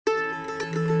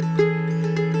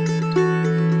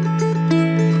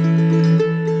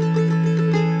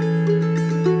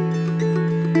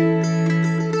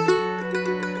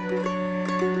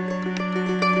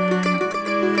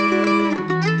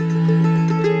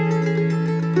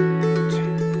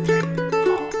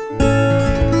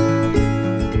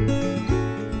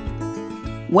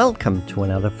Welcome to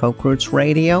another Folk Roots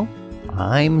Radio.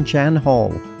 I'm Jan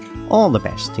Hall. All the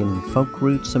best in folk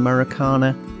roots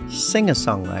Americana,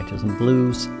 singer-songwriters and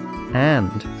blues,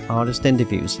 and artist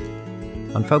interviews.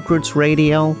 On Folk Roots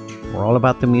Radio, we're all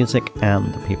about the music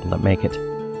and the people that make it.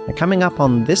 And coming up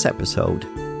on this episode,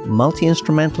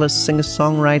 multi-instrumentalist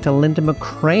singer-songwriter Linda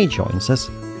McCrae joins us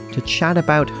to chat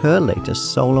about her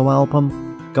latest solo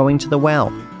album, Going to the Well.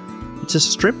 It's a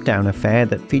stripped-down affair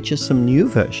that features some new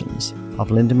versions of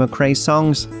Linda McCrae's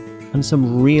songs and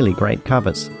some really great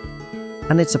covers.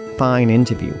 And it's a fine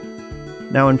interview.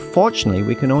 Now, unfortunately,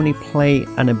 we can only play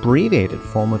an abbreviated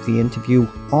form of the interview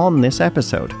on this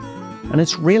episode, and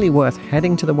it's really worth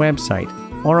heading to the website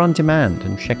or on demand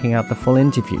and checking out the full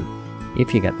interview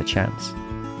if you get the chance.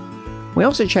 We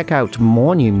also check out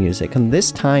more new music, and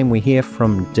this time we hear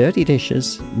from Dirty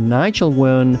Dishes, Nigel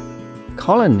Wern,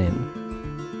 Colin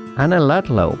Nin, Anna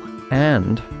Ludlow,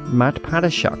 and Matt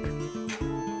Padashuk.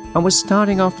 And we're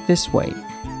starting off this way.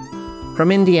 From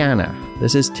Indiana,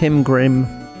 this is Tim Grimm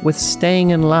with Staying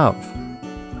in Love,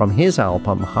 from his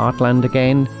album Heartland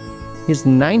Again, his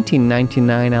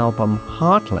 1999 album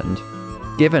Heartland,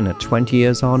 given a 20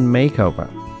 years on makeover.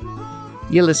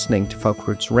 You're listening to Folk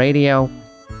Roots Radio,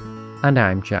 and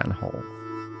I'm Jan Hall.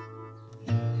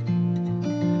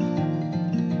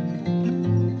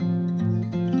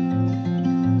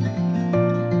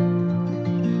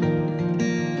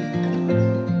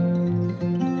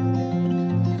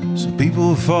 Some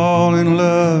people fall in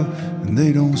love and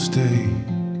they don't stay,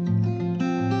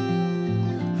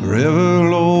 forever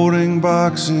loading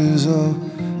boxes of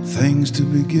things to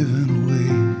be given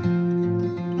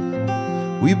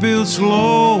away. We built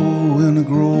slow in a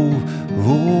grove of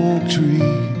oak trees.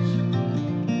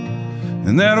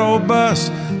 In that old bus,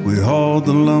 we hauled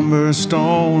the lumber,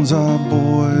 stones, our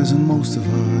boys, and most of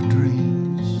our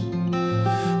dreams.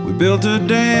 We built a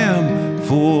dam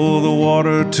for the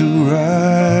water to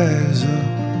rise up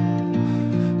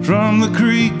from the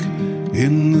creek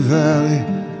in the valley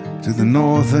to the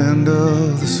north end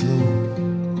of the slope.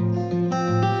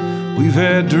 We've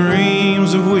had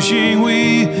dreams of wishing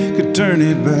we could turn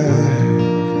it back.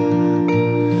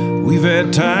 We've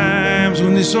had times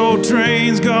when this old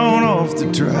train's gone off the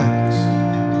tracks.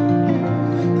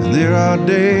 And there are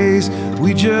days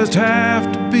we just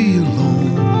have to be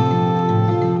alone,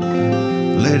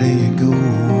 letting it go.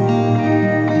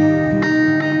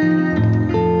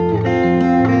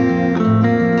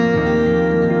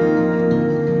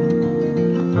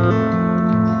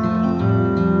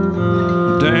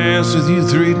 Danced with you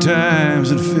 3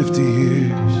 times in 50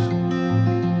 years.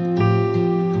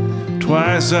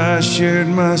 Twice I shared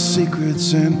my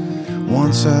secrets and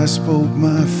once I spoke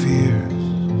my fears.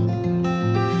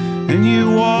 And you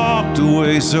walked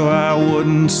away so I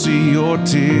wouldn't see your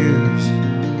tears.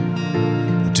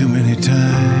 Too many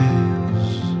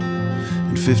times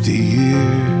in 50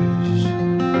 years.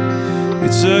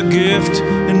 It's a gift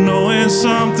in knowing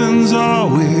something's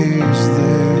always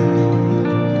there.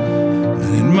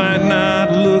 And it might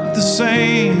not look the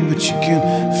same, but you can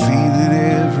feel it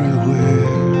everywhere.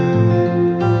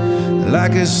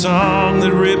 Like a song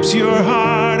that rips your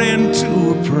heart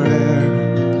into a prayer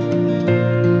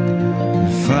and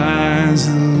finds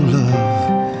the love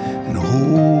and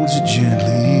holds you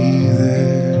gently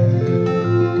there.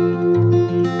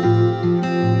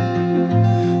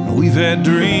 We've had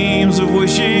dreams of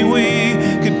wishing we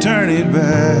could turn it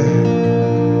back.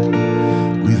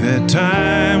 We've had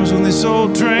times when this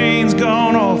old train's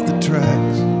gone off the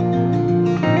tracks.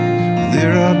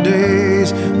 There are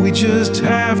days we just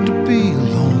have to be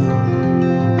alone,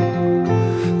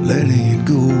 letting it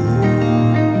go.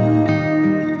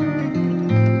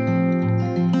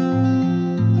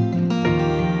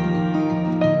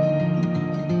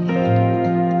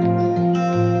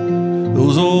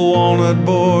 Those old walnut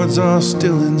boards are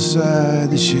still inside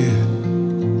the shed.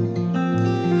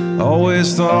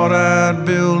 Always thought I'd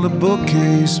build a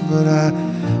bookcase, but I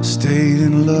stayed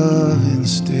in love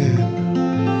instead.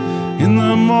 In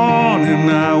the morning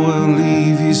I will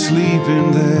leave you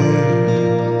sleeping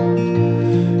there.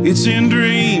 It's in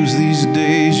dreams these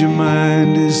days your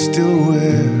mind is still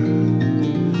aware.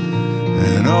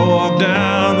 And I'll walk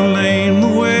down the lane the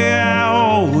way I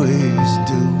always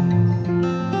do.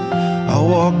 I'll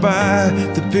walk by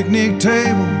the picnic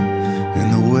table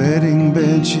and the wedding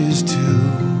benches too.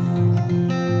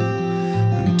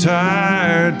 I'm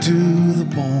tired to the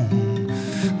bone,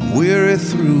 I'm weary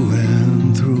through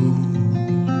and through.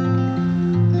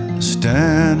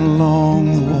 Stand along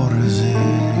the water's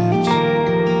edge,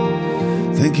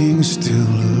 thinking still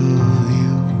of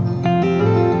you.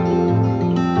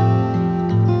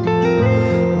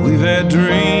 We've had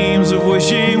dreams of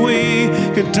wishing we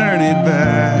could could turn it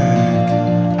back.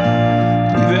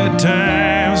 We've had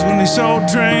times when these old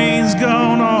trains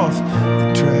gone off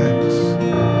the tracks,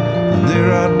 and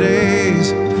there are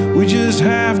days we just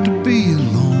have to be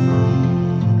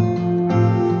alone,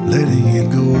 letting it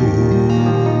go.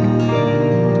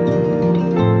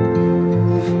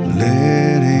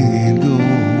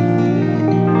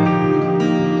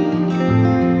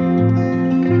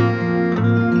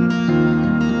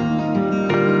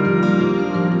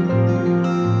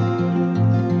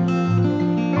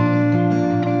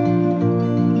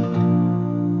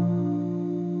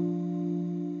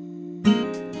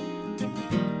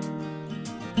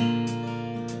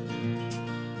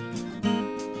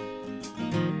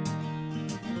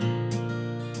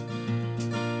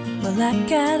 Well, I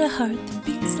got a heart that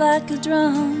beats like a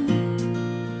drum,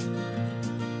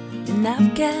 and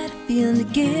I've got a feeling to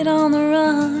get on the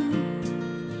run.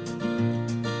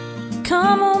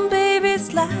 Come on, baby,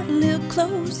 slide a little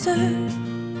closer,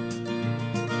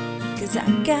 'cause I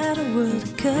got a world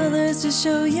of colors to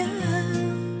show you.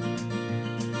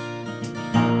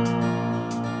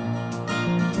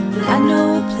 I know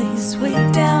a place way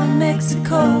down in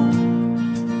Mexico.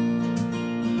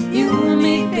 You and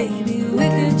me, baby, we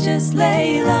could just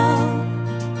lay low.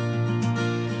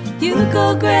 You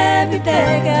go grab your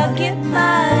bag, I'll get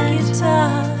my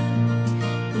guitar,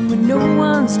 and when no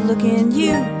one's looking,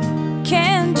 you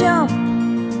can jump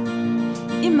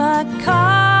in my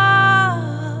car.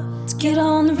 Let's get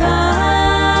on the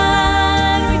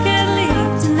run, we could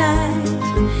leave tonight.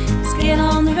 Let's get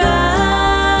on the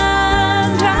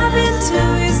run, drive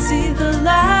until you see the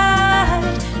light.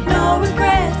 No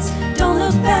regrets, don't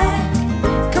look back.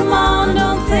 Come on,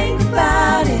 don't think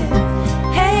about it.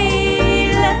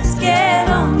 Hey, let's get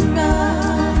on the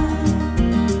run.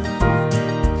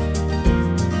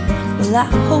 Well, I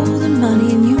hold the money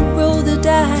and you roll the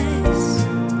dice.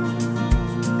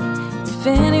 If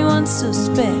anyone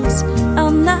suspects,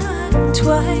 I'll knock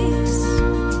twice.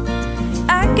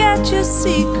 I got your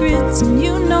secrets and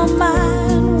you know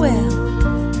mine well.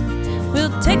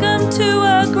 We'll take them to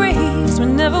our graves, we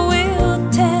never will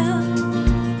tell.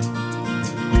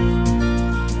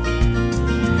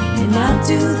 And I'll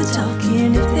do the talking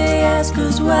if they ask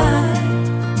us why.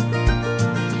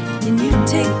 And you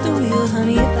take the wheel,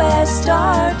 honey, if I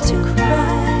start to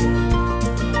cry.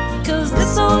 'Cause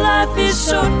this old life is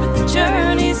short, but the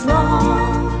journey's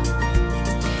long.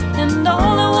 And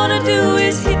all I wanna do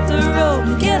is hit the road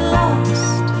and get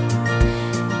lost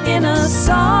in a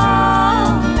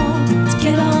song. Let's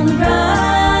get on the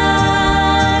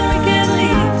run, we can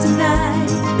leave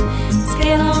tonight. Let's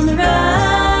get on the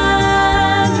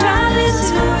run, drive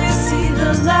until you see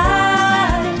the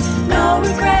light. No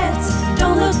regrets,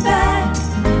 don't look back.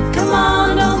 Come on,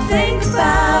 don't think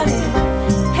about it.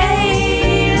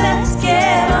 Hey, let's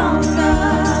get on the run.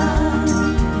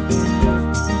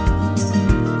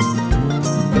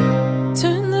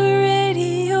 Turn the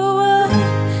radio up,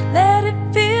 let it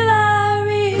fill our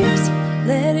ears.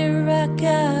 Let it rock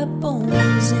our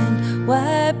bones and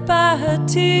wipe our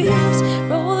tears.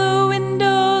 Roll the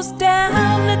windows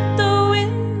down, let the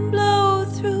wind blow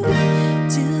through,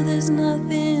 till there's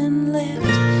nothing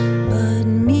left but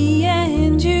me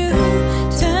and you.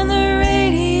 Turn the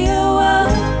radio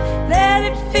up, let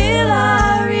it fill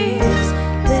our ears.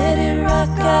 Let it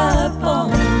rock our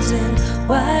bones and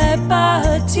wipe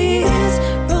our tears.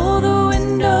 Roll the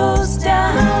windows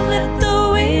down, let the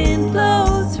wind blow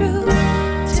through,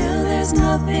 till there's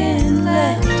nothing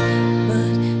left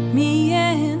but me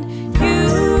and you.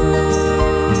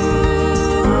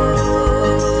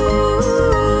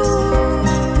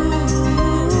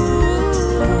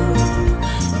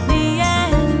 Me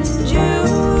and you.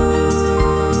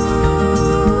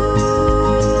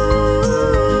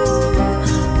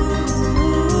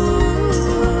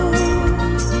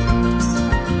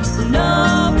 No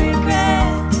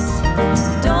regrets,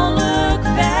 don't look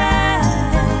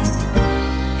back.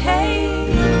 Hey,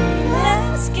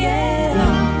 let's get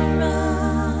on the run.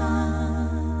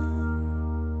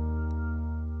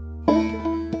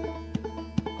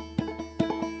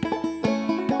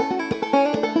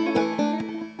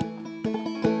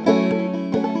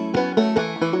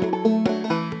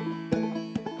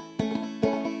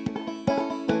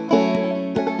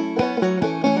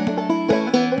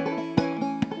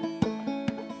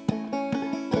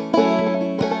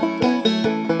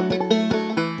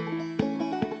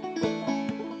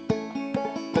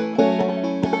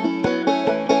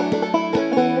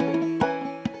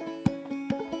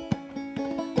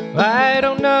 I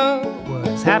don't know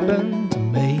what's happened to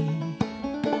me.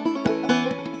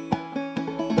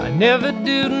 I never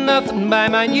do nothing by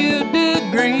my new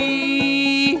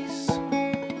degrees.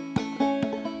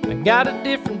 got a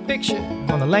different picture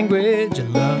on the language of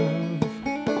love.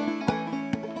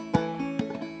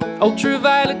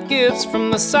 Ultraviolet gifts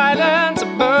from the silence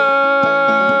above.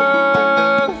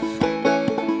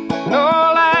 And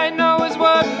all I know is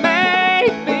what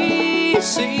made me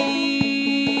see.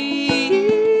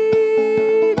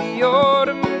 The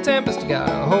autumn tempest got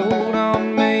a hold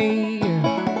on me.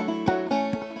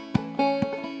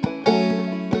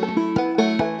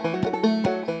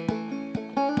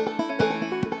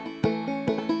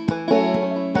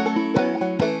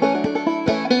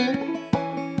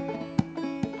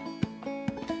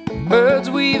 Birds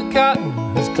weave cotton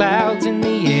as clouds in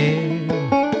the air.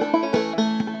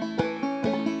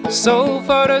 Soul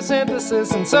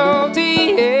photosynthesis and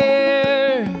salty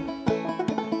air.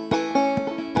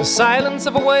 The silence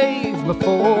of a wave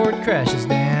before it crashes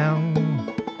down.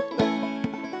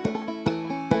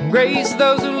 Grace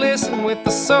those who listen with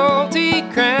the salty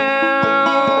crown.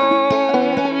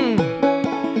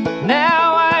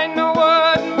 Now I know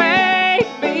what made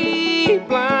me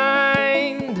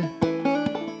blind.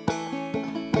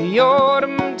 The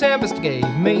autumn tempest gave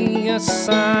me a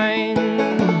sign.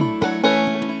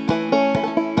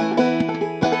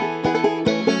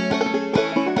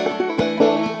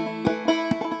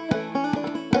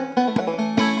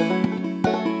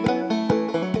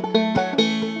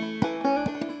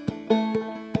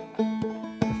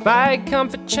 If I come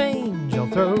for change, I'll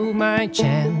throw my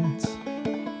chance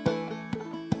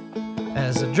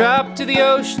as I drop to the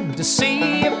ocean to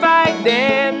see if I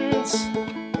dance.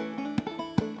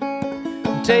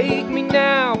 Take me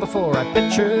now before I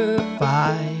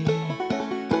petrify.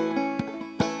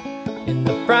 In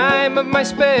the prime of my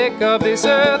speck of this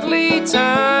earthly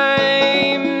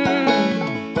time,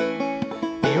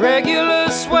 irregular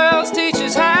swells teach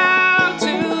us how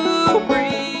to breathe.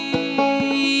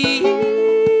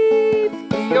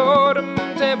 The autumn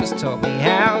tempest taught me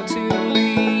how to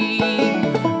leave.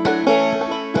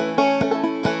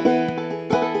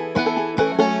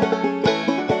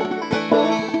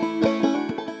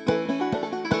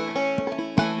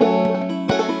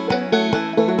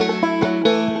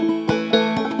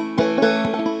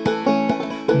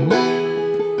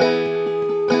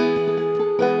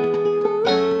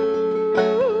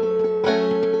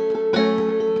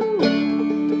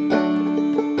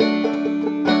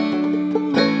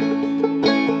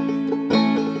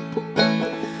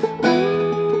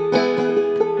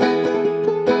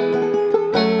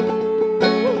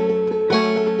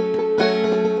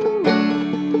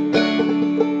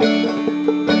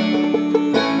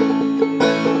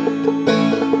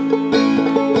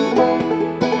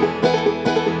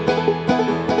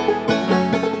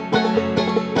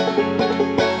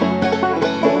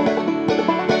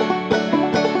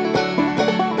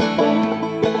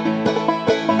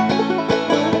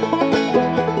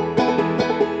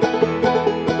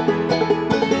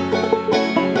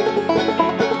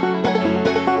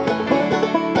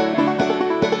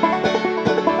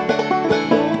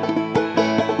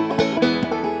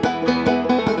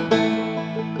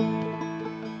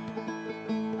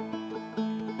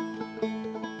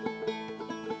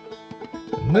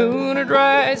 The moon it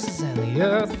rises and the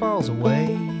earth falls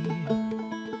away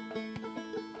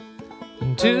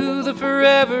into the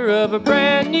forever of a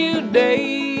brand new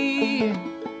day.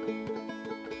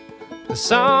 The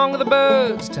song of the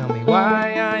birds tell me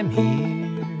why I'm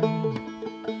here.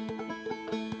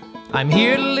 I'm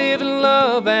here to live in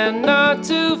love and not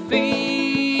to fear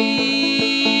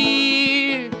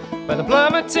by the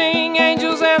plummeting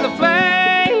angels and the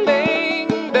flailing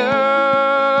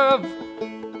dove.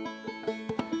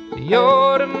 The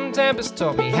autumn tempest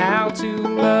taught me how to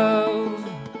love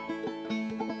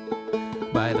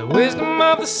by the wisdom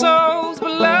of the souls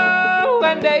below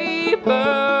and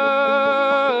above.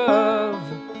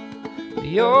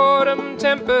 The autumn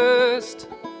tempest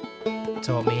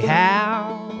taught me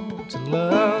how to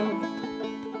love.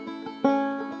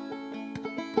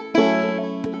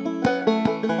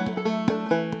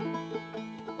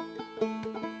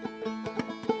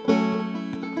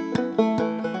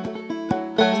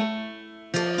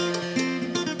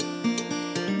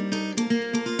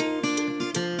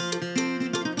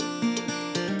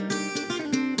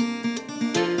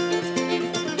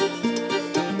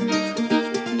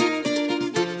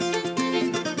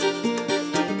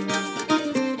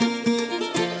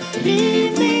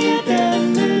 Leave me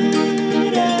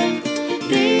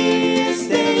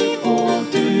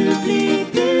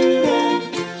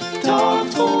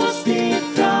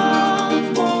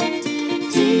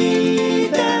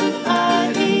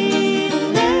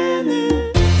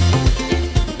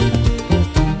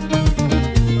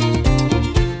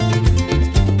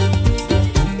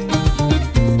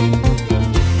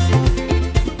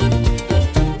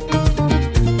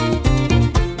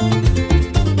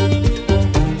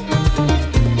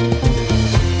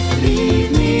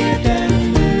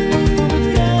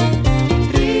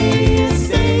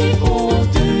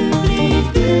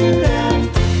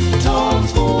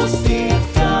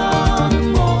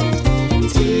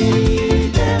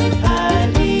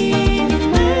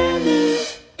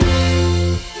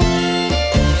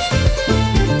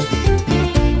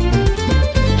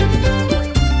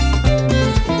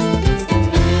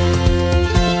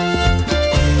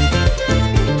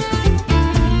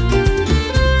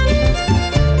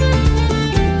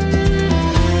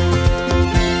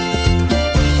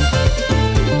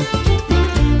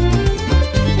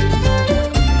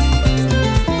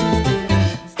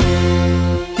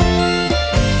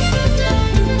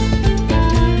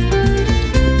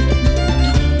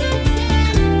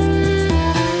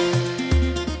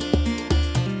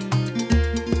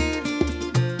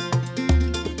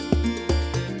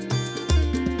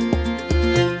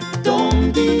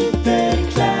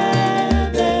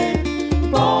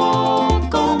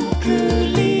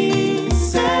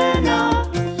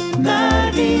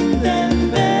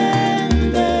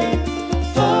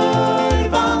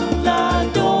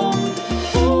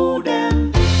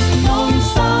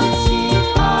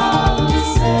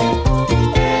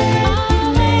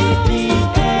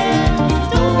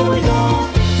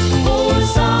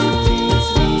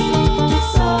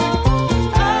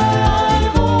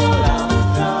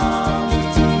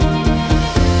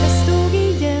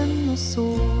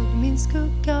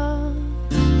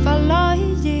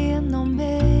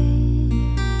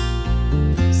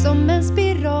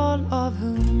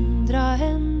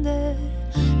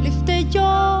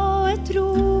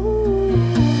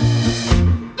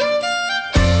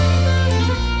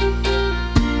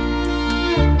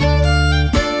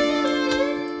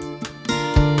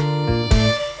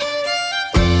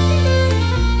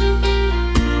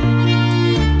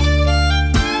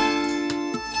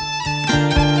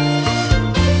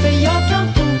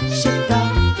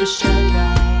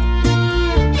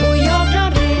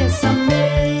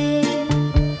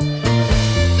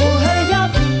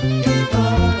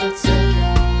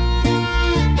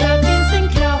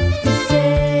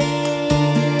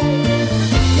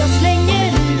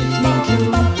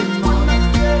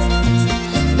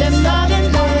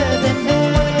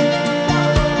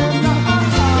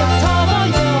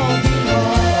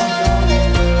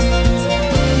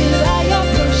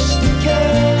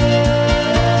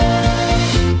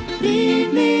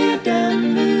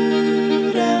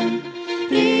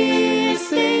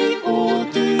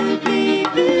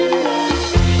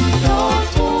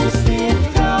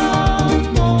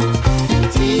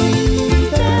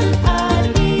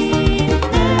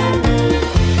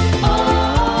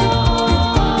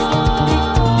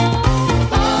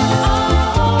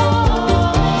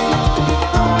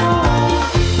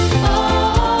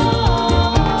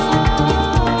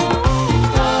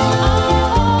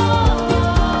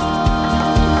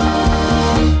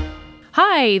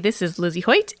Hi, this is Lizzie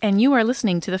Hoyt, and you are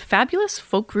listening to the fabulous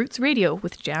Folk Roots Radio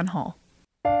with Jan Hall.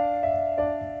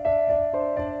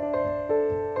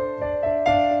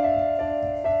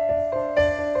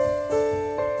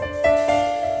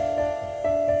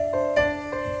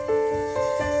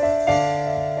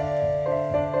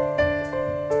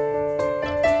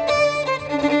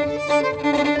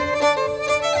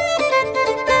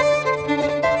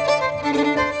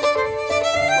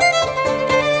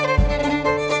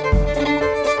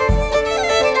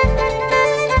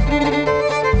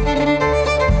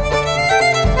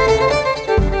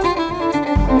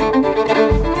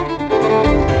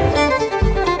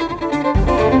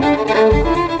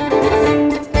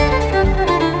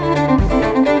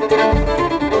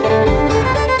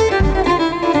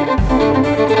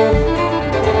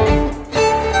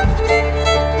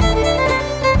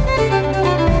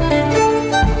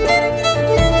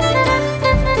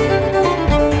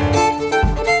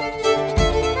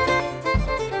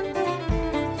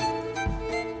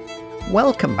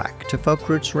 Welcome back to Folk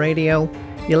Roots Radio.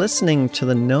 You're listening to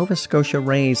the Nova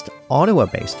Scotia-raised,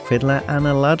 Ottawa-based fiddler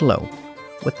Anna Ludlow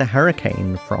with The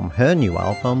Hurricane from her new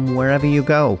album, Wherever You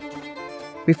Go.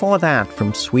 Before that,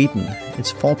 from Sweden,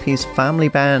 it's four-piece family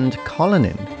band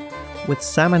Kolonin with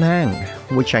Sammanhang,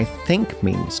 which I think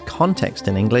means context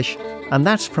in English, and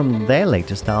that's from their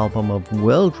latest album of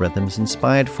world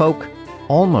rhythms-inspired folk,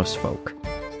 Almost Folk.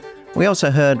 We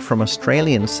also heard from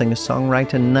Australian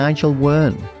singer-songwriter Nigel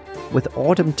Wern with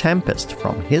Autumn Tempest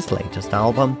from his latest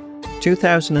album,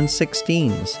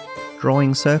 2016's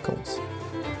Drawing Circles.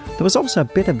 There was also a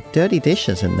bit of Dirty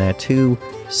Dishes in there too.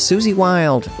 Susie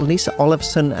Wild, Lisa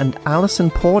Olafson and Alison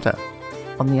Porter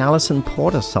on the Alison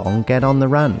Porter song Get on the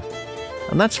Run.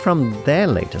 And that's from their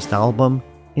latest album,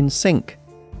 In Sync.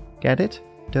 Get it?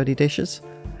 Dirty Dishes?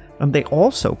 And they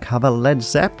also cover Led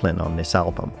Zeppelin on this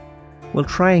album. We'll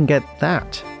try and get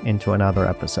that into another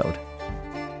episode.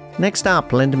 Next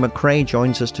up, Linda McRae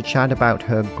joins us to chat about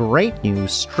her great new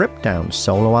stripped-down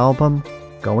solo album,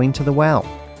 Going to the Well.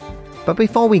 But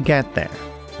before we get there,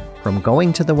 from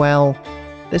Going to the Well,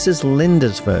 this is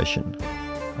Linda's version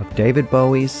of David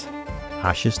Bowie's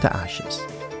Ashes to Ashes.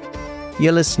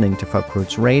 You're listening to Folk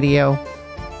Roots Radio,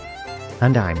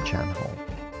 and I'm Jan Hall.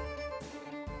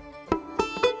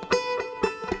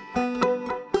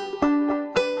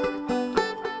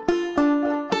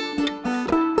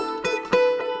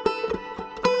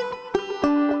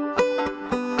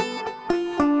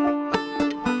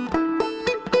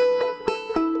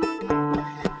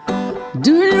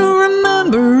 Do you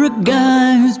remember a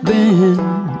guy who's been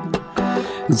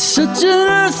in such an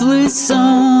earthly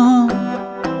song?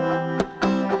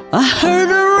 I heard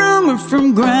a rumor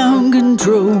from ground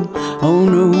control. Oh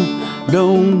no,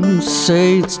 don't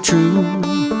say it's true.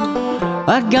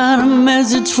 I got a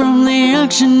message from the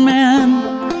action man.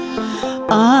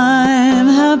 I'm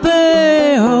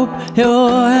happy, hope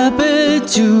you're happy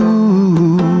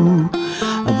too.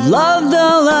 I've loved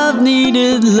all I've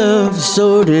needed, love,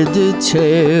 sordid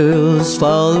details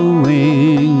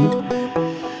following.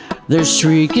 They're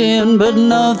shrieking, but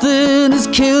nothing is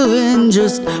killing.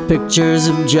 Just pictures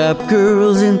of Jap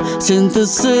girls in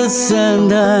synthesis.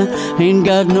 And I ain't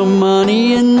got no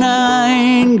money and I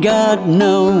ain't got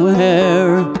no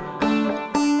hair.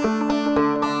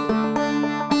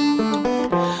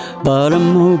 But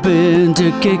I'm hoping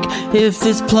to kick if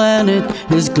this planet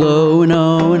is glowing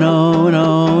on and on and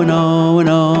on and on and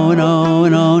on and on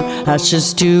and on.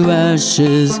 Ashes to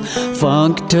ashes,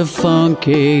 funk to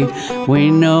funky. We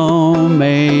know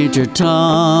Major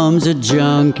Tom's a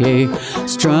junkie,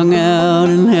 strung out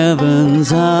in heaven's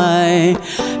high,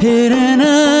 hitting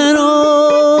an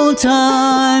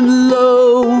all-time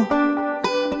low.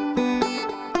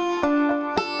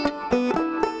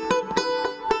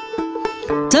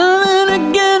 Time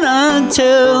and again I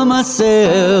tell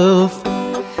myself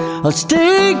I'll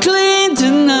stay clean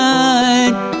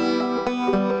tonight,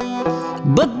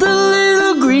 but the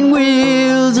little green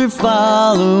wheels are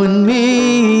following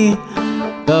me.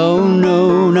 Oh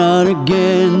no, not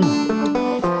again.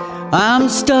 I'm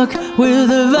stuck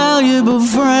with a valuable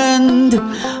friend.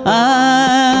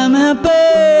 I'm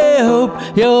happy, hope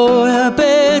you're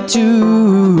happy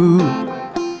too.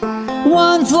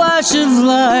 One flash of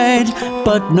light,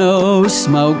 but no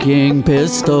smoking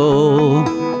pistol.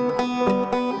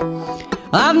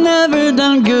 I've never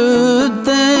done good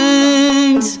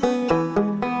things,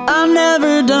 I've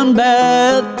never done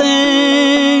bad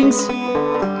things,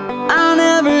 I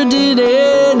never did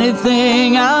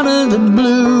anything out of the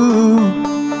blue.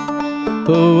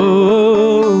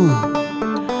 Oh,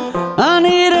 I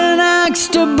need an axe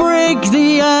to break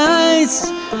the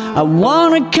ice. I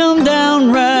wanna come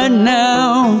down right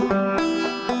now.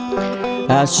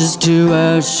 Ashes to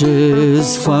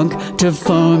ashes, funk to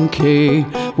funky.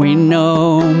 We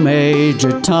know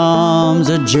Major Tom's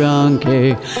a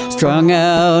junkie, strung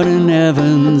out in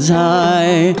heaven's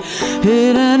high,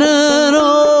 hitting an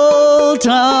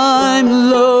all-time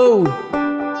low.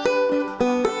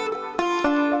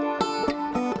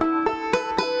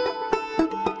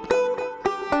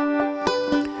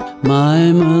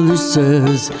 My mother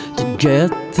says to get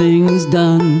things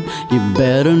done, you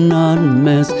better not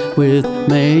mess with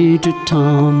Major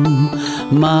Tom.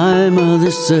 My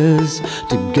mother says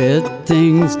to get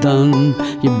things done,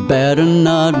 you better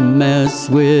not mess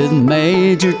with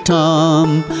Major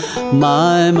Tom.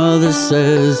 My mother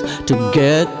says to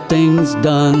get things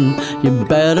done, you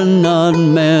better not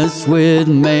mess with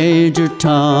Major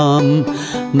Tom.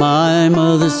 My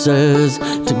mother says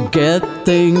to get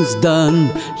things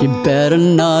done, you better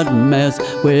not mess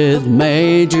with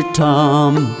Major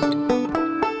Tom.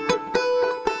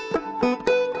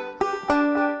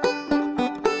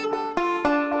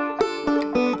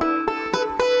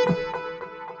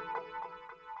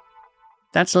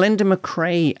 That's Linda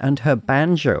McRae and her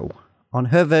banjo on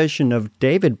her version of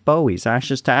David Bowie's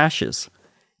Ashes to Ashes.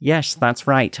 Yes, that's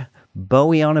right,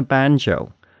 Bowie on a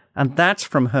banjo. And that's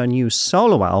from her new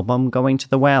solo album, Going to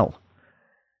the Well.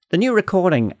 The new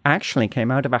recording actually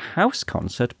came out of a house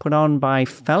concert put on by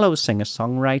fellow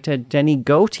singer-songwriter Denny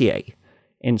Gautier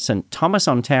in St. Thomas,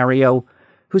 Ontario,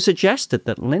 who suggested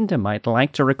that Linda might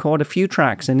like to record a few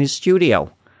tracks in his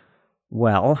studio.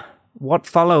 Well, what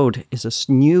followed is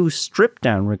a new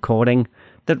stripped-down recording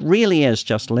that really is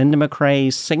just Linda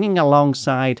McRae singing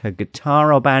alongside her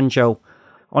guitar or banjo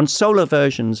on solo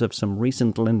versions of some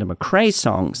recent Linda McRae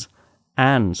songs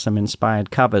and some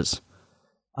inspired covers.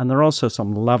 And there are also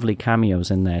some lovely cameos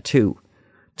in there too.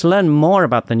 To learn more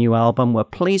about the new album, we're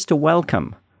pleased to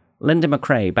welcome Linda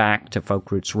McRae back to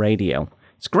Folk Roots Radio.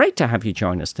 It's great to have you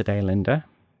join us today, Linda.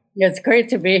 Yeah, it's great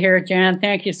to be here, Jan.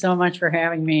 Thank you so much for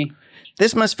having me.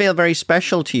 This must feel very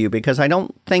special to you, because I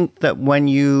don't think that when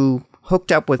you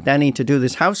hooked up with Denny to do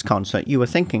this house concert, you were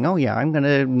thinking, oh yeah, I'm going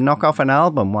to knock off an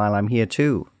album while I'm here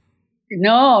too.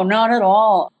 No, not at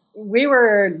all. We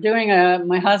were doing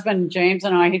my husband, James,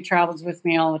 and I, he travels with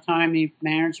me all the time. He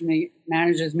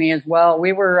manages me as well.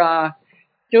 We were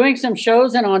doing some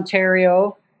shows in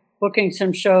Ontario, booking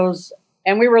some shows,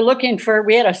 and we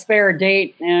had a spare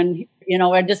date, and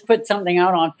I just put something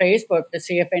out on Facebook to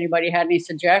see if anybody had any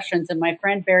suggestions. And my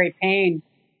friend Barry Payne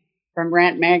from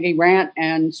Rant Maggie Rant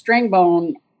and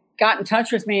Stringbone got in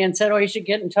touch with me and said, oh, you should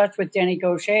get in touch with Denny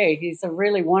Gautier. He's a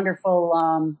really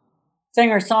wonderful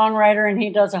singer-songwriter, and he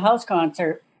does a house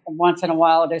concert once in a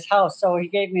while at his house. So he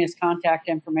gave me his contact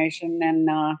information, and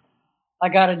I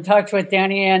got in touch with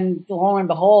Denny, and lo and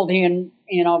behold, he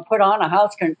put on a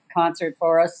house concert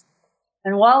for us.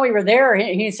 And while we were there,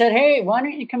 he said, hey, why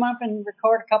don't you come up and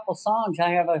record a couple songs? I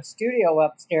have a studio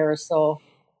upstairs. So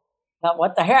I thought,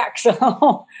 what the heck?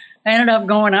 So I ended up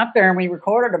going up there, and we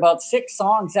recorded about 6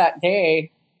 songs that day.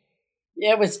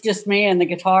 It was just me and the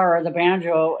guitar or the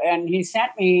banjo. And he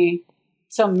sent me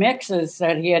some mixes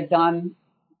that he had done,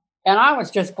 and I was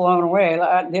just blown away.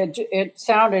 It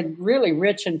sounded really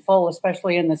rich and full,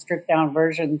 especially in the stripped down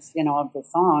versions, of the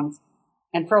songs.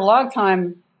 And for a long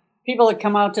time, people that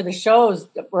come out to the shows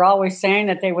were always saying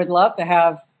that they would love to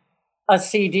have a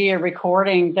CD, a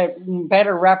recording that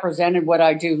better represented what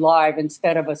I do live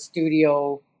instead of a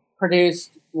studio produced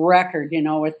record,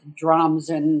 with drums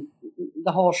and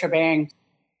the whole shebang.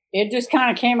 It just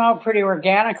kind of came out pretty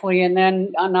organically. And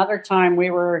then another time we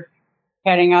were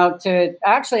heading out to,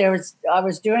 actually I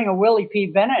was doing a Willie P.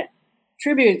 Bennett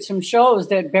tribute, some shows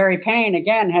that Barry Payne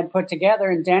again had put together,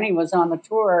 and Denny was on the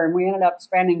tour, and we ended up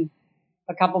spending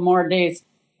a couple more days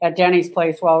at Denny's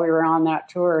place while we were on that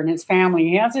tour. And his family,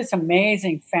 he has this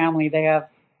amazing family. They have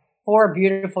 4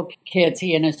 beautiful kids,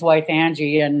 he and his wife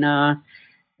Angie, and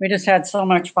we just had so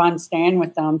much fun staying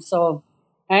with them. So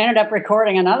I ended up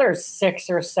recording another 6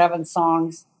 or 7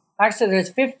 songs. Actually, there's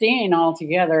 15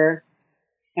 altogether,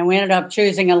 and we ended up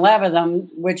choosing 11 of them,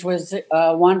 which was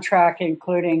one track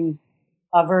including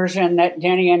a version that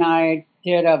Denny and I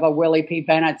did of a Willie P.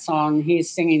 Bennett song. He's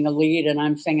singing the lead, and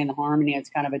I'm singing the harmony. It's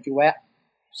kind of a duet.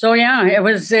 So yeah, it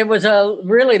was a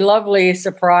really lovely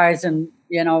surprise, and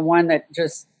one that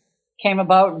just came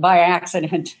about by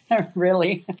accident,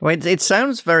 really. Well, it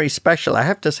sounds very special. I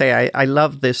have to say, I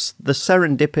love the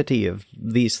serendipity of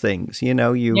these things. You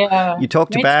talk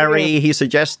to Barry, too. He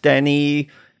suggests Denny,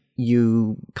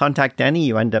 you contact Denny,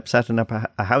 you end up setting up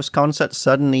a house concert,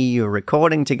 suddenly you're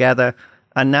recording together,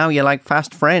 and now you're like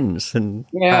fast friends. And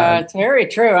it's very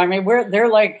true. I mean,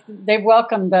 they've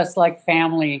welcomed us like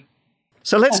family.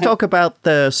 So let's talk about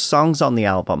the songs on the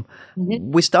album.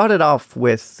 Mm-hmm. We started off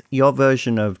with your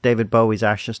version of David Bowie's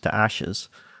Ashes to Ashes,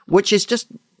 which is just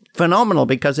phenomenal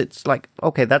because it's like,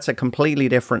 okay, that's a completely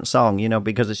different song, you know,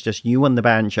 because it's just you and the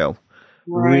banjo.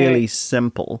 Right. Really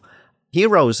simple.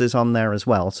 Heroes is on there as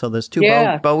well. So there's two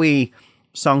Bowie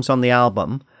songs on the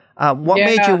album. What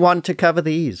made you want to cover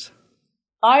these?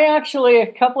 I actually,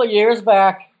 a couple of years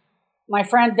back, my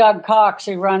friend Doug Cox,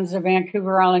 who runs the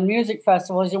Vancouver Island Music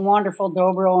Festival, is a wonderful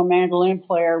dobro and mandolin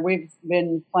player. We've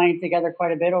been playing together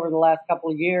quite a bit over the last couple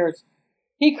of years.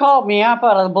 He called me up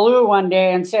out of the blue one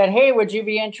day and said, hey, would you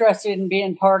be interested in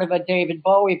being part of a David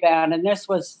Bowie band? And this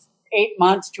was 8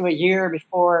 months to a year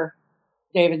before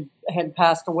David had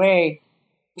passed away.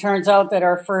 Turns out that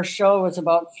our first show was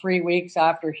about 3 weeks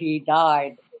after he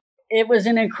died. It was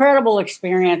an incredible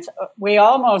experience. We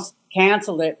almost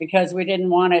canceled it because we didn't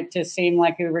want it to seem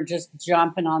like we were just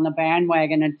jumping on the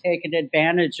bandwagon and taking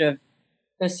advantage of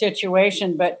the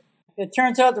situation. But it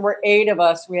turns out there were 8 of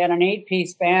us. We had an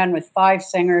 8-piece band with 5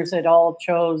 singers that all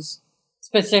chose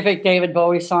specific David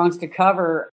Bowie songs to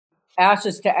cover.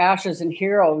 Ashes to Ashes and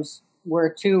Heroes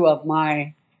were 2 of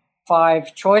my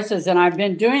 5 choices, and I've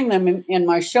been doing them in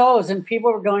my shows, and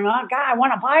people were going, oh, God, I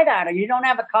want to buy that, and you don't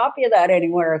have a copy of that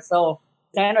anywhere. So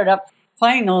I ended up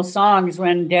playing those songs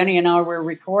when Denny and I were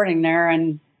recording there,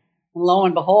 and lo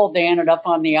and behold, they ended up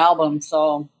on the album.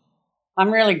 So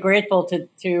I'm really grateful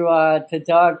to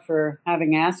Doug for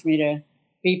having asked me to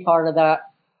be part of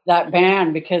that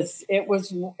band, because it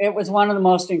was one of the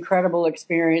most incredible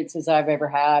experiences I've ever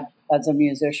had as a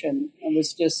musician. It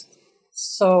was just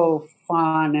so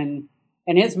fun,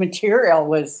 and his material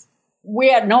was, we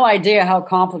had no idea how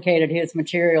complicated his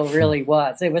material really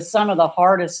was. It was some of the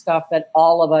hardest stuff that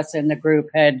all of us in the group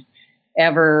had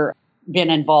ever been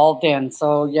involved in.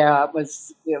 So yeah, it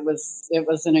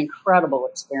was an incredible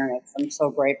experience. I'm so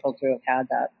grateful to have had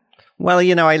that. Well,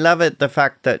 you know, I love it, the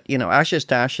fact that, you know, Ashes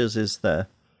to Ashes is the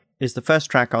first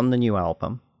track on the new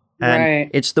album. And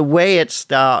it's the way it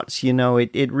starts, you know,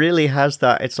 it really has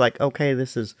that. It's like, okay,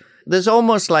 there's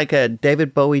almost like a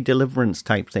David Bowie Deliverance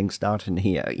type thing starting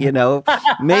here, you know.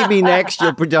 Maybe next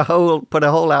you'll put a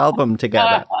whole album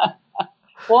together.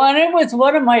 Well, and it was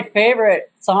one of my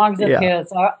favorite songs of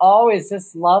his. I always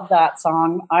just loved that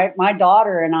song. My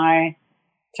daughter and I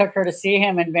took her to see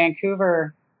him in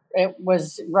Vancouver. It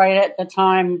was right at the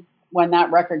time when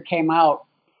that record came out.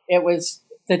 It was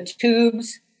the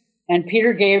Tubes and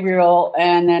Peter Gabriel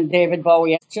and then David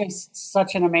Bowie. It's just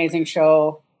such an amazing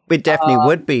show. It definitely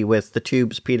would be with the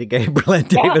Tubes, Peter Gabriel, and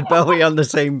David Bowie on the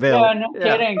same bill. Yeah, no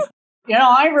kidding. You know,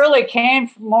 I really came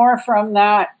more from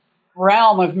that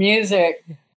realm of music.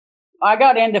 I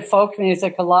got into folk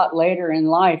music a lot later in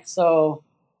life. So,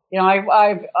 you know,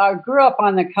 I grew up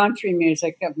on the country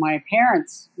music of my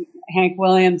parents, Hank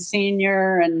Williams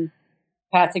Sr. and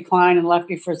Patsy Cline and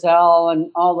Lefty Frizzell and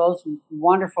all those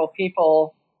wonderful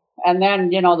people. And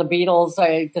then, you know, the Beatles,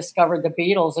 I discovered the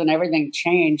Beatles and everything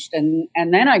changed. And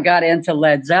then I got into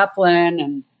Led Zeppelin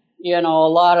and, you know, a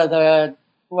lot of the,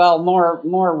 well,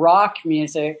 more rock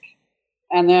music.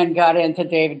 And then got into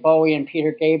David Bowie and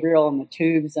Peter Gabriel and the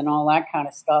Tubes and all that kind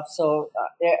of stuff. So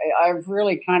I've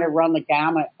really kind of run the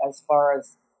gamut as far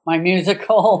as my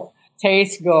musical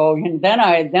tastes go. And then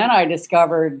I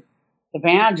discovered the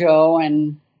banjo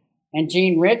and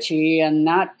Gene Ritchie, and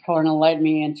that kind of led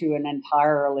me into an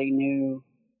entirely new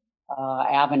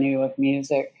avenue of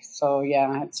music. So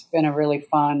yeah, it's been a really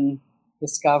fun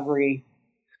discovery.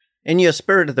 In your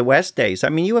Spirit of the West days, I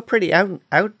mean, you were pretty out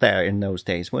there in those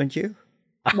days, weren't you?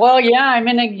 Well, yeah, I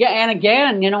mean, and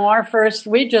again, you know,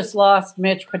 we just lost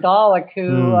Mitch Podolak,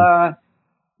 who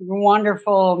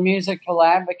wonderful musical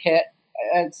advocate.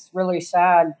 It's really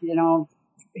sad, you know.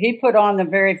 He put on the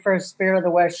very first Spirit of the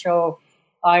West show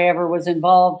I ever was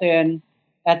involved in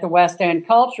at the West End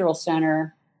Cultural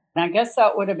Center. And I guess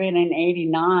that would have been in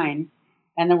 89.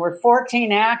 And there were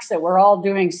 14 acts that were all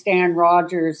doing Stan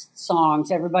Rogers songs.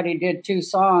 Everybody did 2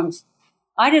 songs.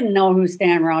 I didn't know who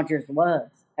Stan Rogers was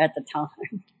at the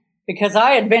time because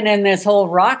I had been in this whole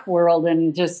rock world,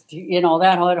 and just, you know,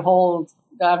 that whole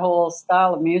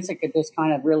style of music had just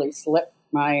kind of really slipped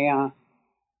my,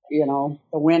 you know,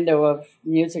 the window of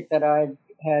music that I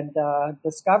had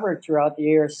discovered throughout the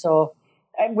years. So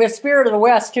with Spirit of the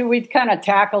West too, we'd kind of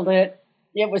tackled it.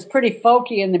 It was pretty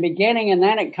folky in the beginning, and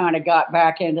then it kind of got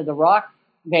back into the rock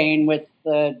vein with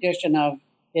the addition of,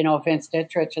 you know, Vince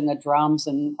Dittrich and the drums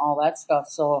and all that stuff.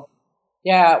 So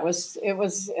yeah, it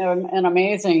was an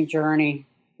amazing journey,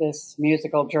 this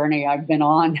musical journey I've been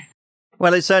on.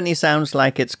 Well, it certainly sounds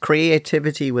like it's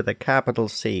creativity with a capital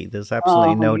C. There's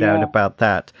absolutely no doubt about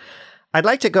that. I'd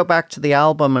like to go back to the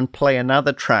album and play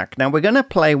another track. Now, we're going to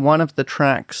play one of the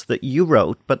tracks that you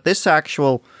wrote, but this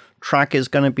actual track is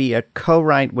going to be a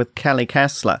co-write with Kelly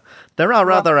Kessler. There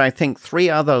are I think, 3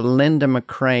 other Linda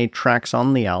McRae tracks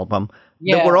on the album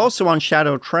that were also on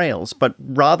Shadow Trails, but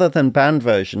rather than band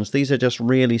versions, these are just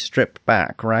really stripped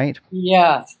back, right?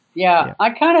 Yeah. I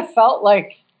kind of felt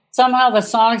like somehow the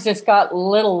songs just got a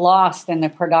little lost in the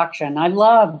production. I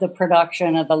love the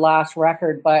production of the last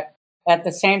record, but at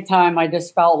the same time, I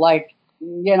just felt like,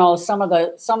 some of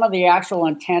the actual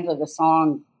intent of the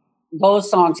song, those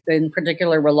songs in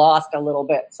particular, were lost a little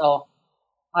bit. So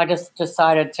I just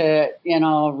decided to,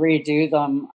 redo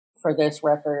them for this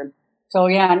record. So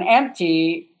yeah, and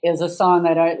Empty is a song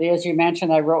that, as you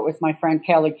mentioned, I wrote with my friend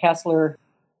Kelly Kessler.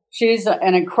 She's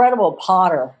an incredible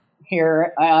potter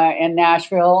here in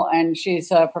Nashville, and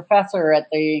she's a professor at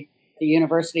the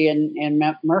university in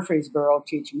Murfreesboro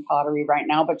teaching pottery right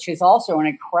now, but she's also an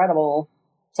incredible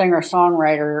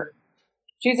singer-songwriter.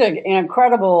 She's an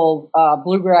incredible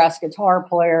bluegrass guitar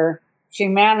player. She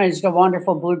managed a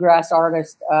wonderful bluegrass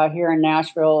artist here in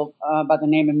Nashville by the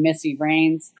name of Missy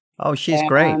Raines. Oh, she's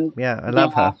great. Yeah, I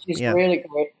love her. She's really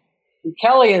great. And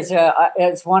Kelly is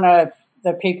one of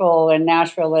the people in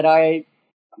Nashville that I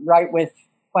write with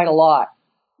quite a lot.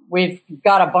 We've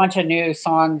got a bunch of new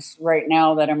songs right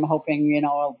now that I'm hoping,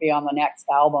 will be on the next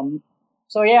album.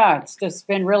 So yeah, it's just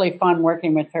been really fun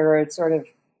working with her. It's sort of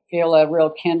feel a real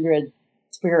kindred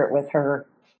spirit with her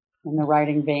in the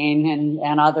writing vein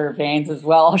and other veins as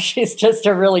well. She's just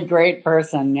a really great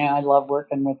person. Yeah, I love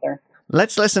working with her.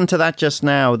 Let's listen to that just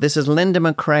now. This is Linda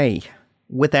McRae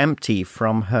with Empty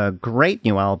from her great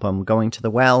new album, Going to the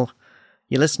Well.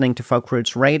 You're listening to Folk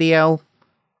Roots Radio,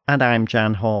 and I'm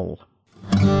Jan Hall.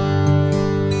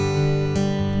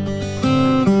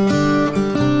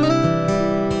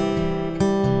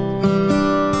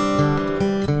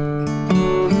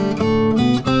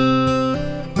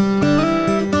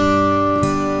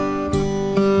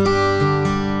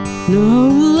 No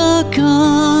lock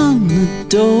on the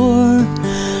door,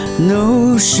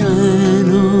 no shine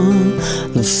on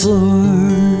the floor,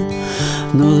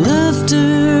 no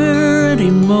laughter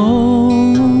anymore,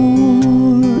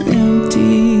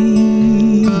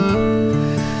 empty.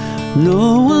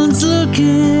 No one's looking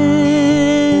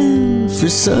for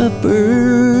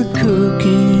supper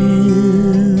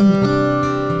cooking,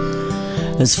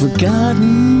 as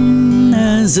forgotten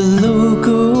as a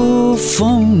local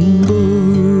phone book.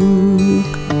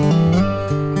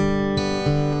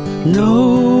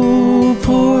 No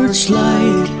porch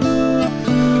light,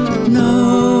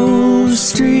 no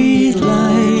street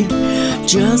light,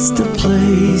 just a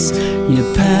place you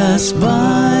pass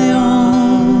by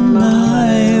on the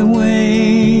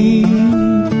highway.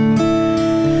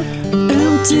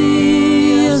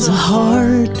 Empty as a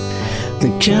heart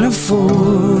that can't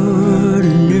afford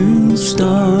a new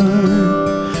start.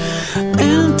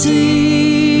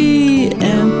 Empty,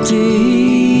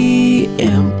 empty,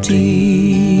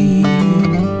 empty.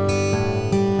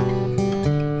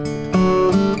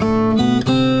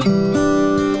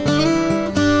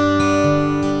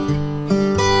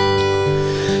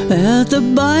 At the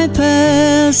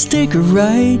bypass, take a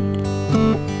right.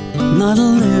 Not a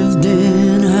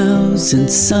lived-in house in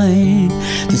sight.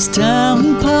 This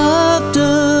town popped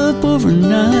up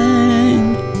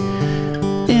overnight,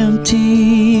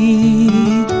 empty.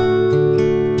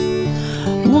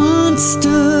 Once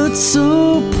stood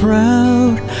so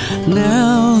proud,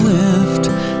 now left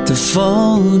to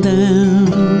fall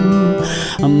down.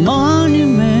 A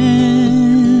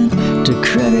monument to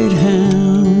credit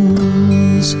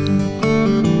hounds.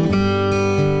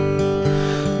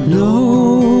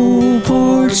 No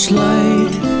porch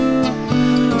light,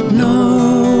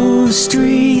 no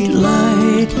street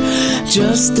light,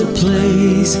 just a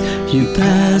place you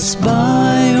pass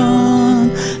by on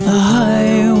the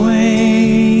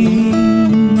highway.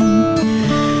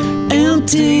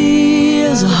 Empty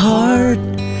as a heart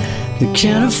that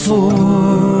can't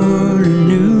afford a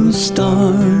new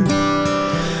start.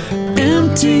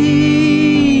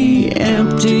 Empty,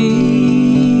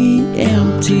 empty,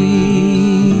 empty.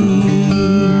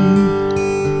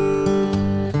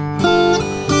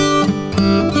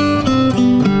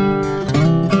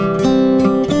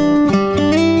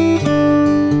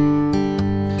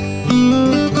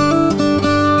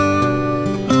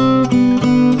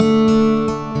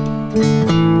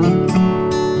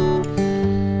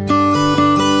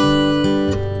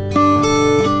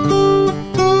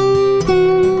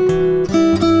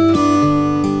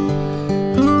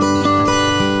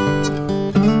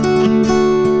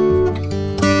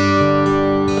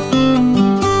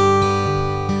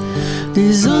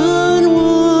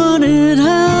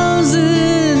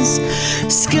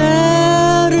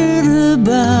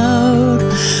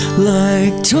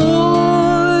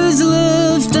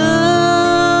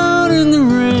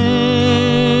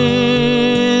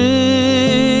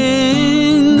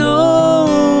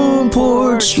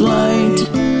 torchlight,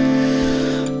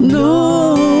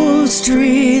 no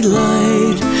street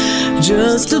light,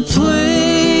 just a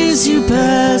place you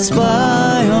pass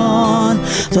by on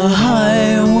the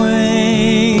highway.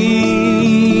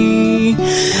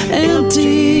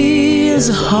 Empty as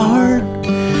a heart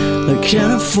that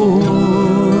can't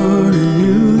afford a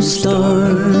new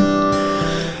start.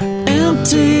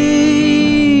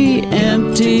 Empty,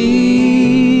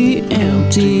 empty,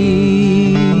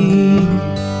 empty.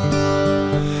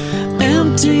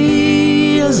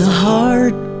 Empty as a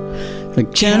heart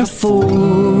that can't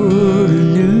afford a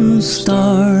new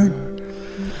start.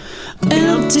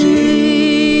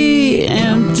 Empty,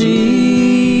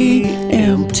 empty,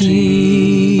 empty.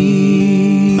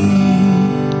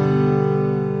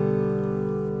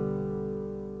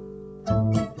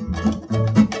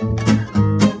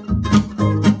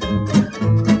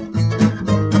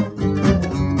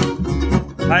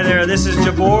 Hi there, this is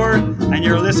Jabor, and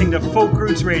you're listening to Folk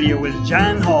Roots Radio with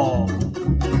Jan Hall.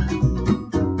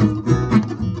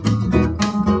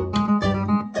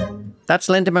 That's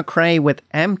Linda McRae with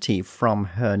Empty from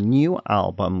her new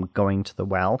album, Going to the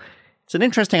Well. It's an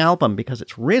interesting album because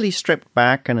it's really stripped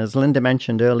back, and as Linda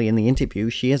mentioned early in the interview,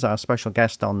 she is our special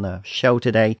guest on the show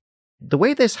today. The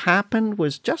way this happened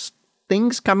was just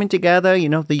things coming together, you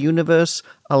know, the universe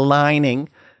aligning,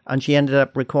 and she ended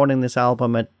up recording this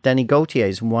album at Denny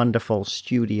Gautier's wonderful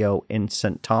studio in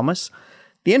St. Thomas.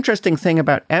 The interesting thing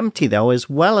about Empty, though, as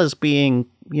well as being,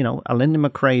 you know, a Linda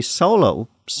McRae solo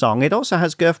song, it also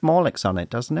has Gurf Morlix on it,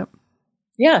 doesn't it?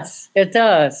 Yes, it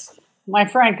does. My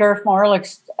friend Gurf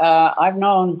Morlix, I've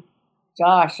known,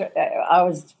 gosh,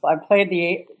 I played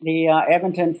the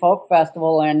Edmonton Folk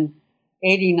Festival in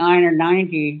 89 or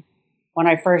 90 when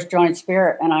I first joined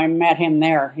Spirit, and I met him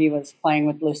there. He was playing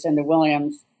with Lucinda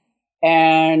Williams,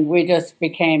 and we just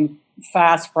became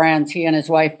fast friends. He and his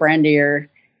wife Brendy are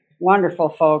wonderful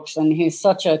folks, and he's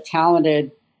such a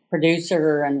talented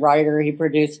producer and writer. He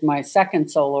produced my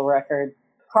second solo record,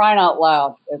 Crying Out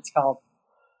Loud, it's called.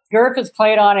 Gurf has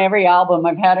played on every album.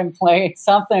 I've had him play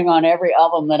something on every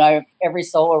album every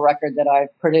solo record that I've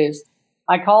produced.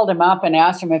 I called him up and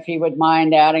asked him if he would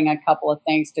mind adding a couple of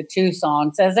things to two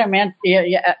songs. As I meant,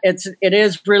 it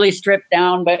is really stripped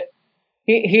down, but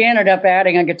he ended up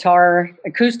adding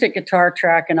acoustic guitar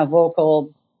track and a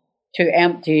vocal to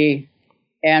Empty,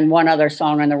 and one other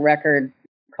song on the record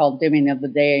called Dimming of the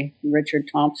Day, Richard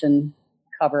Thompson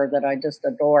cover that I just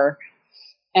adore.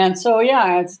 And so,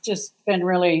 yeah, it's just been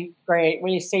really great.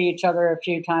 We see each other a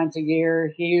few times a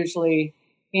year. He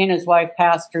and his wife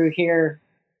pass through here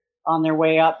on their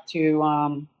way up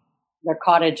to their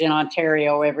cottage in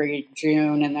Ontario every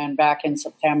June, and then back in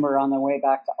September on their way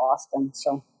back to Austin.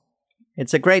 So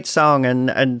it's a great song,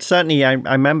 and certainly I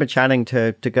remember chatting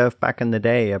to Gurf back in the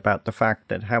day about the fact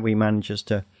that how he manages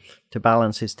to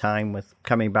balance his time with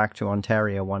coming back to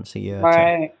Ontario once a year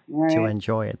to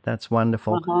enjoy it. That's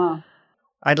wonderful. Uh-huh.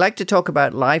 I'd like to talk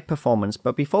about live performance,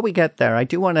 but before we get there, I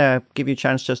do want to give you a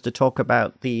chance just to talk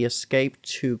about the Escape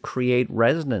to Create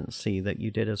residency that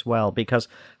you did as well, because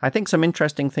I think some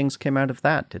interesting things came out of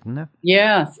that, didn't there?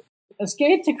 Yes.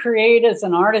 Escape to Create is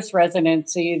an artist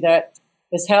residency that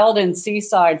is held in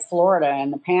Seaside, Florida,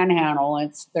 in the Panhandle.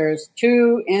 There's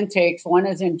two intakes. One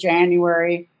is in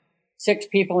January, 6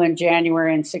 people in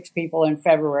January and 6 people in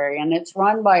February. And it's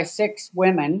run by 6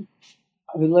 women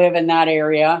who live in that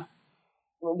area.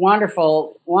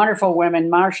 Wonderful, wonderful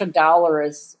women. Marsha Dowler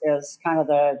is kind of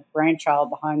the brainchild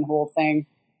behind the whole thing.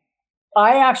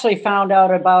 I actually found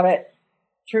out about it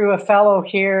through a fellow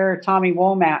here, Tommy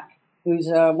Womack, who's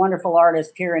a wonderful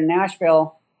artist here in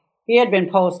Nashville. He had been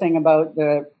posting about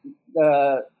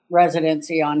the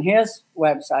residency on his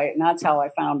website, and that's how I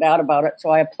found out about it. So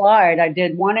I applied. I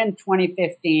did one in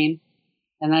 2015,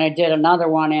 and then I did another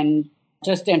one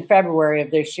just in February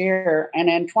of this year. And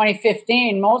in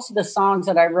 2015, most of the songs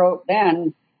that I wrote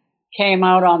then came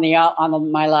out on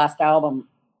my last album,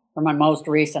 or my most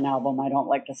recent album. I don't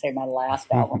like to say my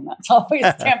last album. That's always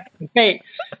tempting me.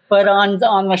 But on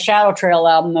the Shadow Trail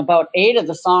album, about 8 of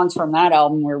the songs from that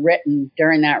album were written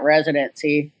during that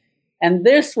residency. And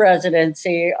this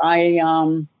residency,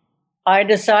 I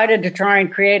decided to try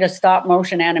and create a stop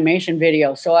motion animation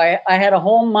video. So I had a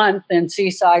whole month in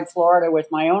Seaside, Florida with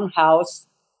my own house,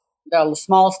 a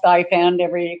small stipend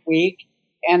every week.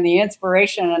 And the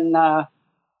inspiration, and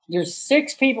there's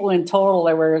 6 people in total.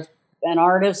 There was an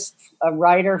artist, a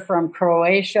writer from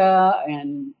Croatia,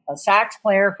 and a sax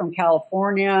player from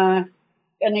California,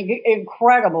 an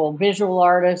incredible visual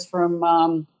artist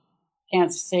from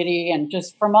Kansas City, and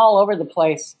just from all over the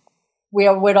place. We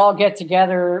would all get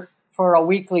together for a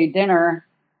weekly dinner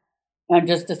and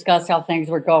just discuss how things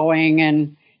were going.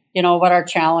 And what our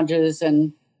challenges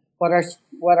and what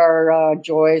our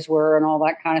joys were and all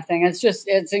that kind of thing.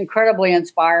 It's incredibly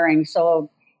inspiring. So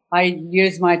I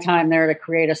used my time there to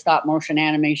create a stop motion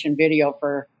animation video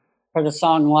for the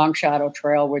song Long Shadow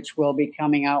Trail, which will be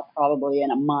coming out probably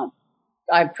in a month.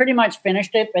 I pretty much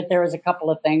finished it, but there was a couple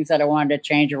of things that I wanted to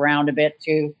change around a bit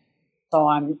too. So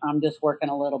I'm just working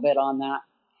a little bit on that.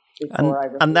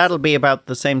 And that'll be about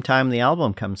the same time the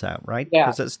album comes out, right?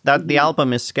 Yeah. Because the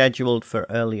album is scheduled for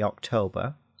early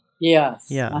October. Yes.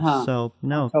 Yeah. So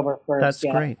October 1st. That's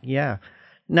great. Yeah.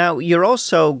 Now you're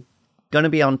also going to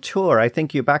be on tour. I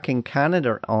think you're back in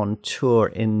Canada on tour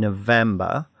in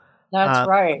November. That's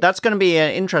right. That's going to be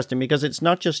interesting because it's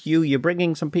not just you. You're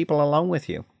bringing some people along with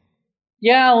you.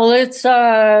 Yeah. Well, it's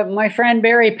my friend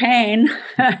Barry Payne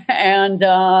and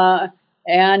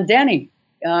Denny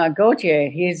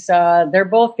Gautier. They're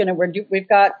both going to. We've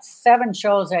got 7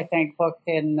 shows I think booked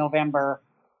in November.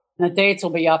 The dates will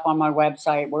be up on my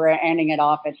website. We're ending it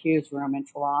off at Hughes Room in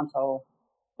Toronto.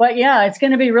 But yeah, it's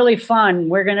going to be really fun.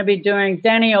 We're going to be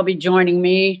Denny will be joining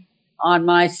me on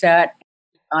my set,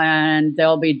 and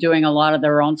they'll be doing a lot of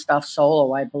their own stuff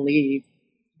solo, I believe.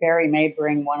 Barry may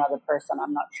bring one other person.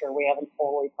 I'm not sure. We haven't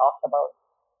totally talked about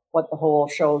what the whole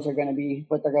shows are going to be,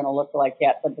 what they're going to look like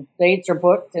yet. But the dates are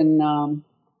booked, and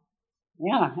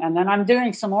and then I'm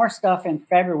doing some more stuff in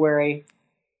February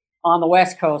on the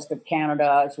west coast of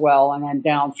Canada as well, and then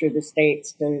down through the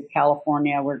States to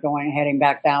California. We're heading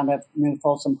back down to New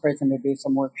Folsom Prison to do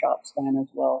some workshops then as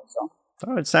well. So.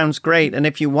 Oh, it sounds great. And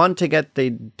if you want to get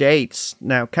the dates,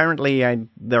 now currently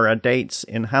there are dates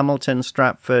in Hamilton,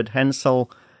 Stratford, Hensel,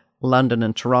 London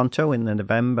and Toronto in the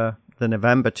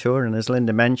November tour. And as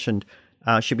Linda mentioned,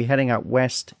 she'll be heading out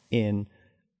west in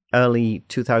early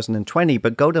 2020,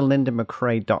 but go to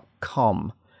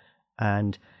lindamccrae.com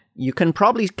and you can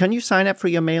you sign up for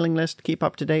your mailing list, keep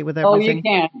up to date with everything? Oh, you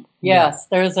can. Yes.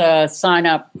 Yeah. There's a sign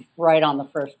up right on the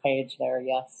first page there.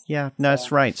 Yes. Yeah,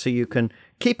 that's right. So you can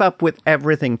keep up with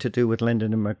everything to do with Linda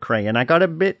McCrae. And I got a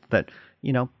bit that,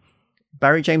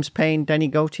 Barry James Payne, Denny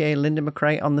Gautier, Linda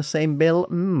McCrae on the same bill.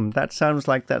 That sounds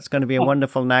like that's going to be a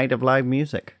wonderful night of live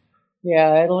music.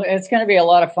 Yeah, it's going to be a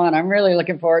lot of fun. I'm really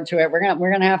looking forward to it. We're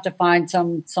gonna have to find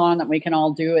some song that we can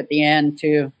all do at the end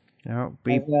too. Oh,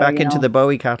 be back into the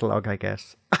Bowie catalog, I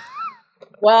guess.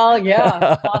 Well,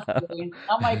 yeah, possibly.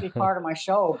 That might be part of my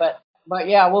show, but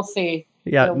yeah, we'll see.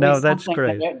 Yeah, that's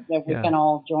great. That we can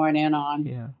all join in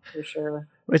on, for sure.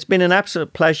 It's been an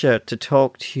absolute pleasure to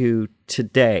talk to you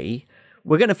today.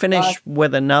 We're going to finish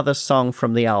with another song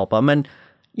from the album, and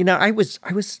I was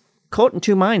caught in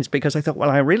two minds because I thought, well,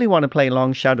 I really want to play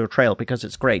Long Shadow Trail because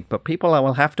it's great, but people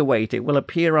will have to wait. It will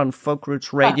appear on Folk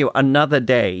Roots Radio another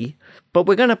day, but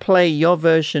we're going to play your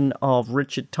version of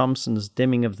Richard Thompson's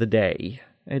Dimming of the Day.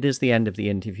 It is the end of the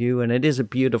interview, and it is a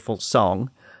beautiful song.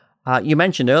 You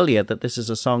mentioned earlier that this is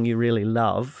a song you really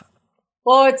love.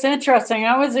 Well, it's interesting.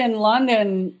 I was in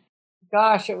London,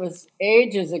 gosh, it was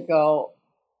ages ago.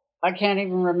 I can't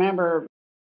even remember.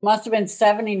 Must have been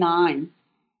 79.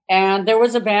 And there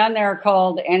was a band there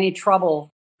called Any Trouble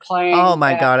playing. Oh,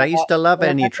 my God. I used to love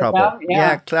Any Trouble.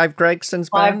 Yeah, Clive Gregson's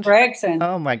band. Clive Gregson.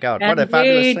 Oh, my God. What a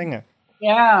fabulous singer.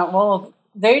 Yeah, well,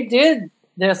 they did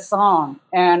this song.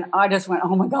 And I just went,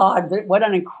 oh, my God, what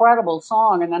an incredible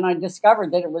song. And then I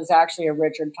discovered that it was actually a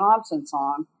Richard Thompson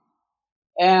song.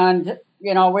 And,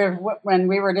 when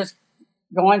we were just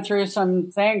going through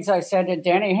some things, I said to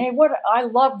Denny, hey, I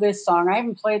love this song. I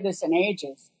haven't played this in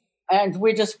ages. And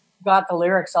we just got the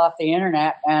lyrics off the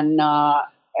internet, and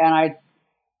I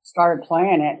started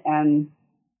playing it, and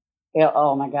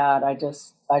oh my God, I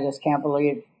just can't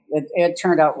believe it. It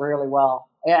turned out really well,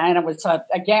 and it was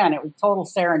it was total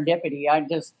serendipity. I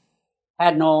just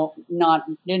had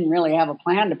didn't really have a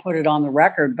plan to put it on the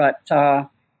record, but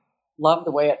loved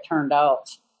the way it turned out.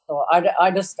 So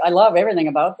I love everything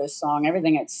about this song,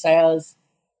 everything it says.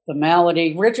 The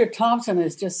melody. Richard Thompson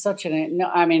is just such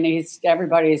he's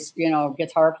everybody's,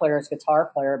 guitar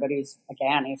player, but he's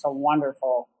a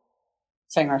wonderful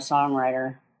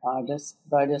singer-songwriter. I just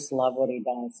love what he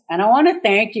does. And I want to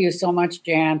thank you so much,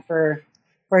 Jan, for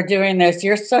doing this.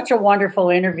 You're such a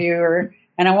wonderful interviewer.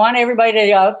 And I want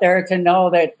everybody out there to know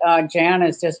that Jan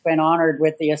has just been honored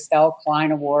with the Estelle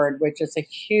Klein Award, which is a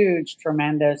huge,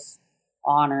 tremendous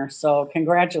honor. So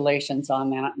congratulations on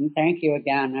that, and thank you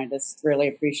again. I just really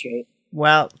appreciate it.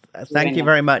 Well, thank you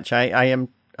very much. I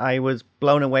was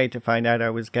blown away to find out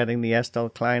I was getting the Estelle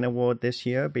Klein Award this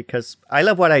year because I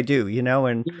love what I do,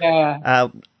 and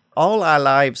all our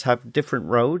lives have different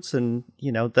roads, and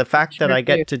the fact that I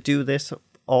get to do this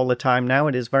all the time now,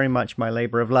 it is very much my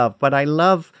labor of love. But I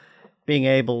love being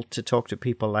able to talk to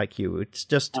people like you. It's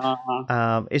just it's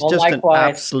Well, just likewise. an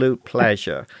absolute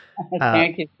pleasure.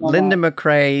 Thank you so Linda much.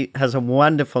 McRae has a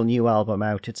wonderful new album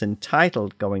out. It's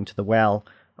entitled Going to the Well.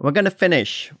 And we're going to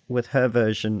finish with her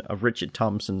version of Richard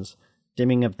Thompson's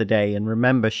Dimming of the Day. And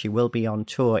remember, she will be on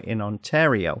tour in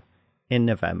Ontario in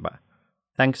November.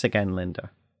 Thanks again, Linda.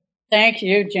 Thank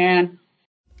you, Jan.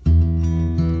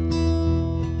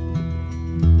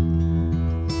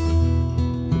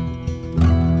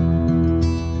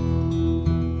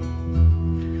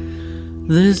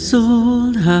 This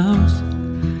old house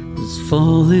is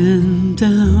falling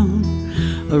down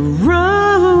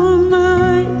around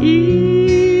my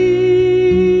ears.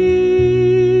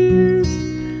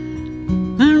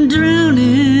 I'm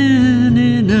drowning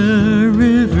in a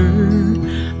river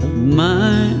of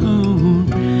my own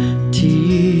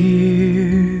tears.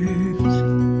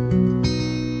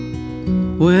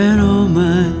 When all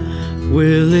my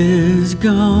will is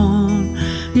gone,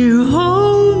 you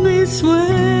hold me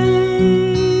sway.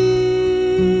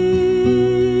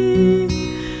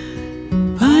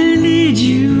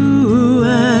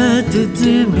 The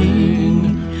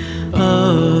dimming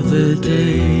of the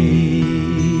day,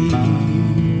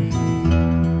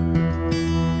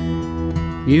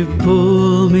 you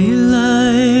pull me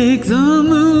like the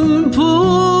moon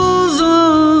pulls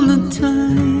on the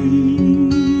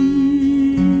tide.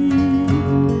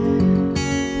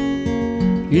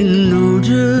 You know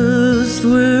just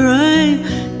where I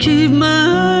keep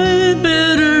my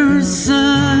better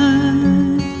side.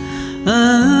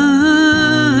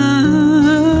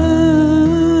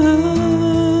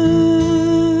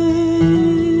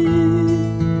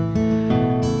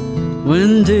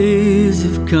 When days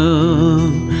have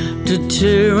come to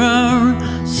tear our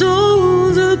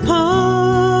souls apart,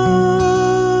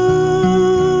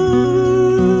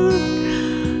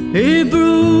 a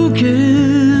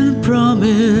broken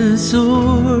promise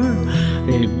or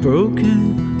a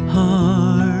broken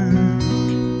heart.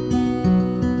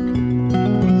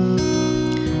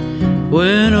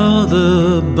 When all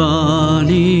the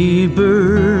bonny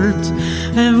birds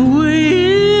have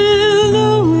wheeled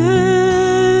away,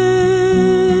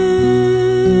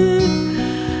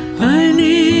 I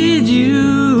need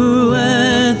you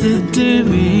at the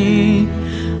dimming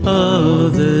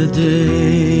of the day.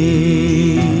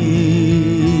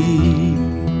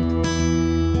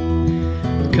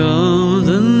 Come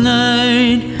the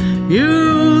night, you're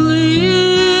only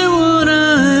what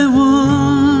I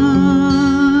want.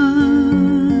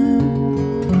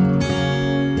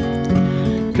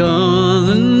 Come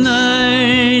the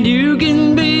night, you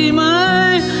can be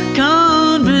my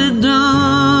confidant.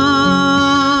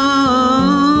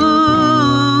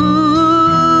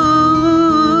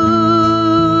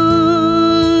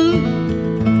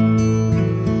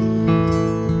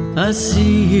 I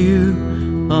see you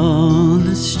on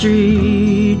the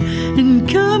street in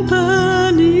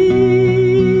company.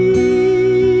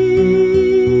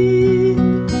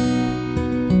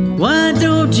 Why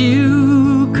don't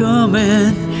you come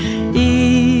and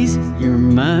ease your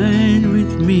mind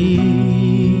with me?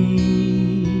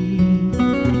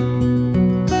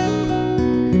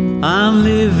 I'm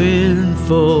living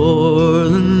for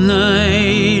the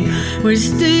night we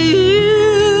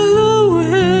steal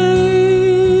away.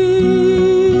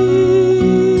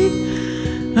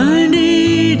 I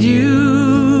need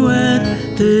you at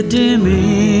the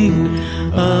dimming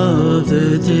of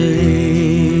the day.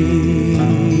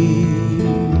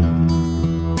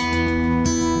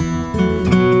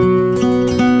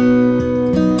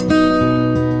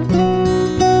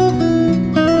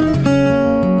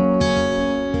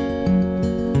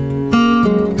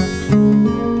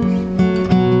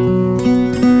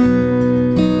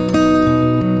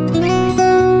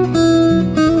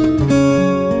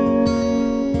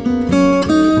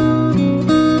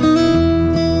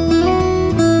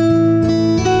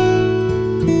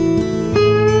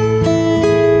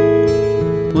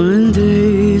 When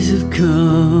days have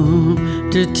come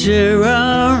to tear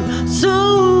our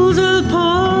souls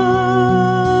apart,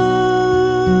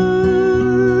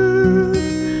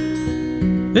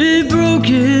 a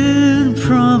broken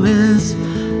promise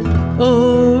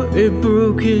or a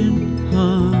broken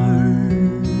heart.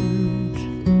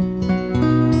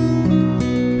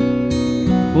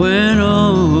 When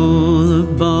all the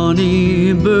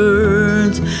bonny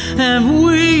birds have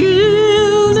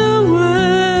wheeled away,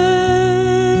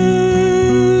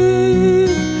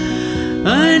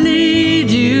 I need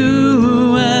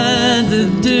you at the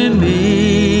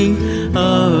dimming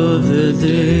of the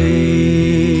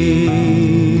day.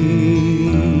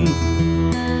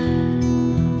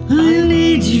 I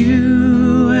need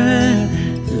you at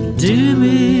the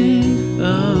dimming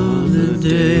of the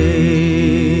day.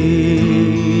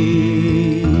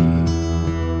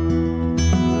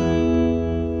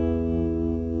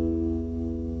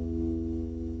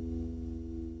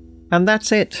 And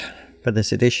that's it for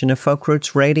this edition of Folk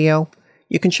Roots Radio.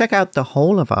 You can check out the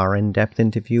whole of our in-depth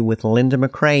interview with Linda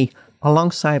McRae,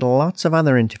 alongside lots of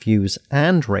other interviews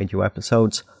and radio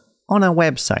episodes, on our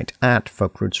website at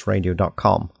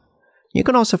folkrootsradio.com. You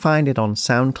can also find it on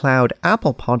SoundCloud,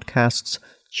 Apple Podcasts,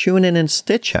 TuneIn and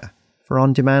Stitcher for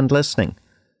on-demand listening.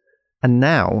 And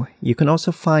now you can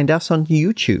also find us on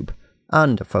YouTube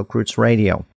under Folk Roots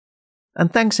Radio.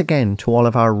 And thanks again to all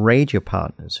of our radio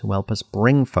partners who help us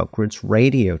bring Folk Roots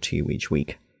Radio to you each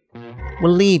week.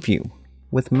 We'll leave you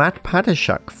with Matt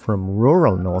Padashuk from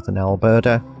rural northern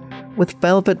Alberta, with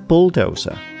Velvet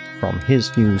Bulldozer from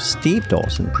his new Steve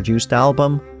Dawson-produced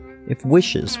album, If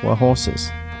Wishes Were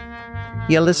Horses.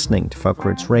 You're listening to Folk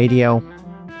Roots Radio,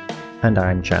 and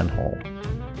I'm Jan Hall.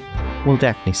 We'll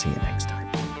definitely see you next time.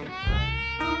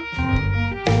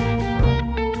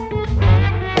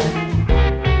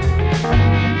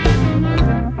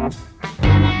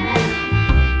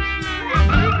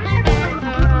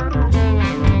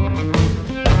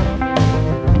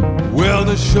 Well,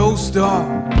 the show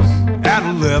starts at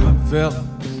 11, fellas,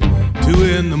 2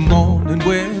 in the morning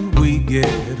when we get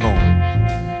home.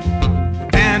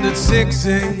 And at 6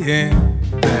 a.m.,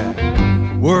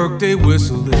 that workday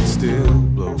whistle, it still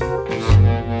blows.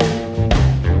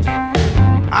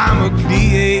 I'm a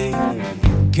DA,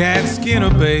 cat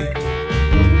skinner, babe,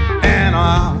 and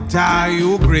I'll tie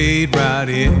your grade right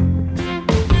in.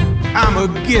 I'm a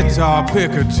guitar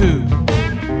picker, too,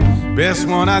 best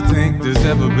one I think there's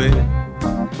ever been.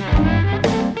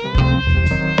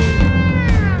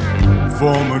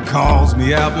 Foreman calls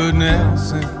me Albert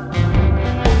Nelson,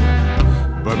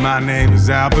 but my name is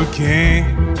Albert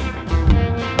King.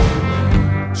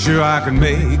 Sure, I can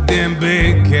make them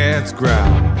big cats growl.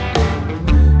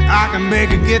 I can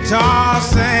make a guitar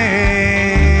sing.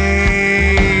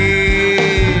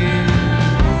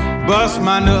 Bust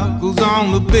my knuckles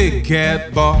on the big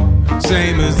cat bar,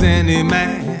 same as any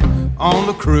man on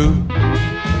the crew.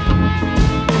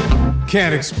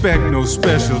 Can't expect no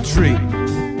special treatment,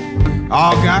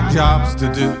 all got jobs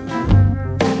to do.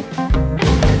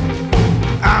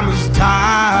 I'm as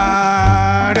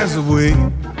tired as a week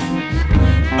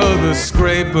of the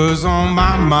scrapers on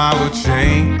my mileage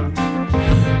chain,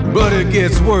 but it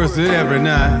gets worth it every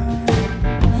night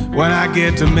when I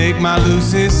get to make my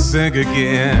Lucy sing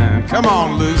again. Come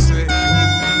on, Lucy.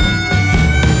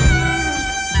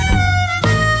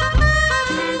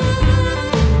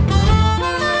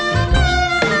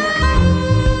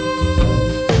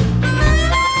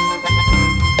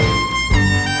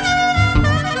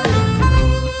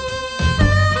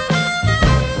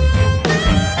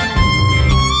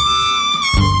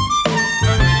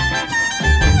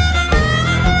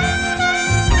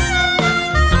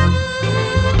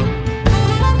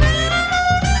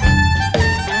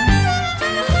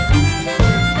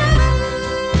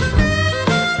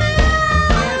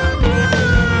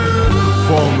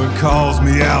 Calls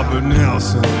me Albert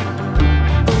Nelson,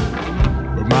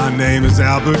 but my name is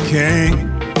Albert King.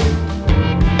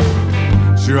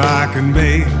 Sure, I can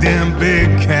make them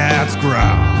big cats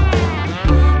growl.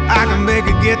 I can make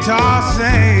a guitar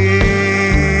sing.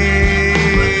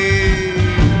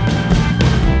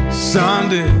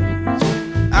 Sundays,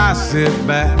 I sit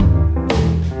back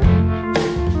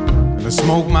and I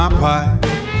smoke my pipe,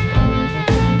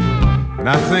 and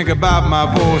I think about my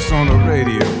voice on the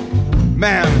radio.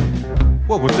 Man,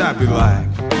 what would that be like?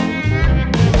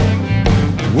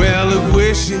 Well, if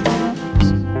wishes,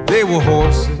 they were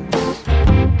horses,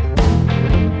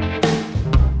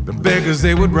 the beggars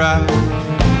they would ride.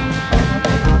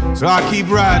 So I keep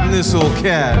riding this old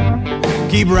cat,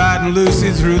 keep riding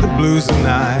Lucy through the blues of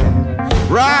night.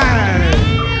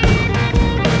 Ride!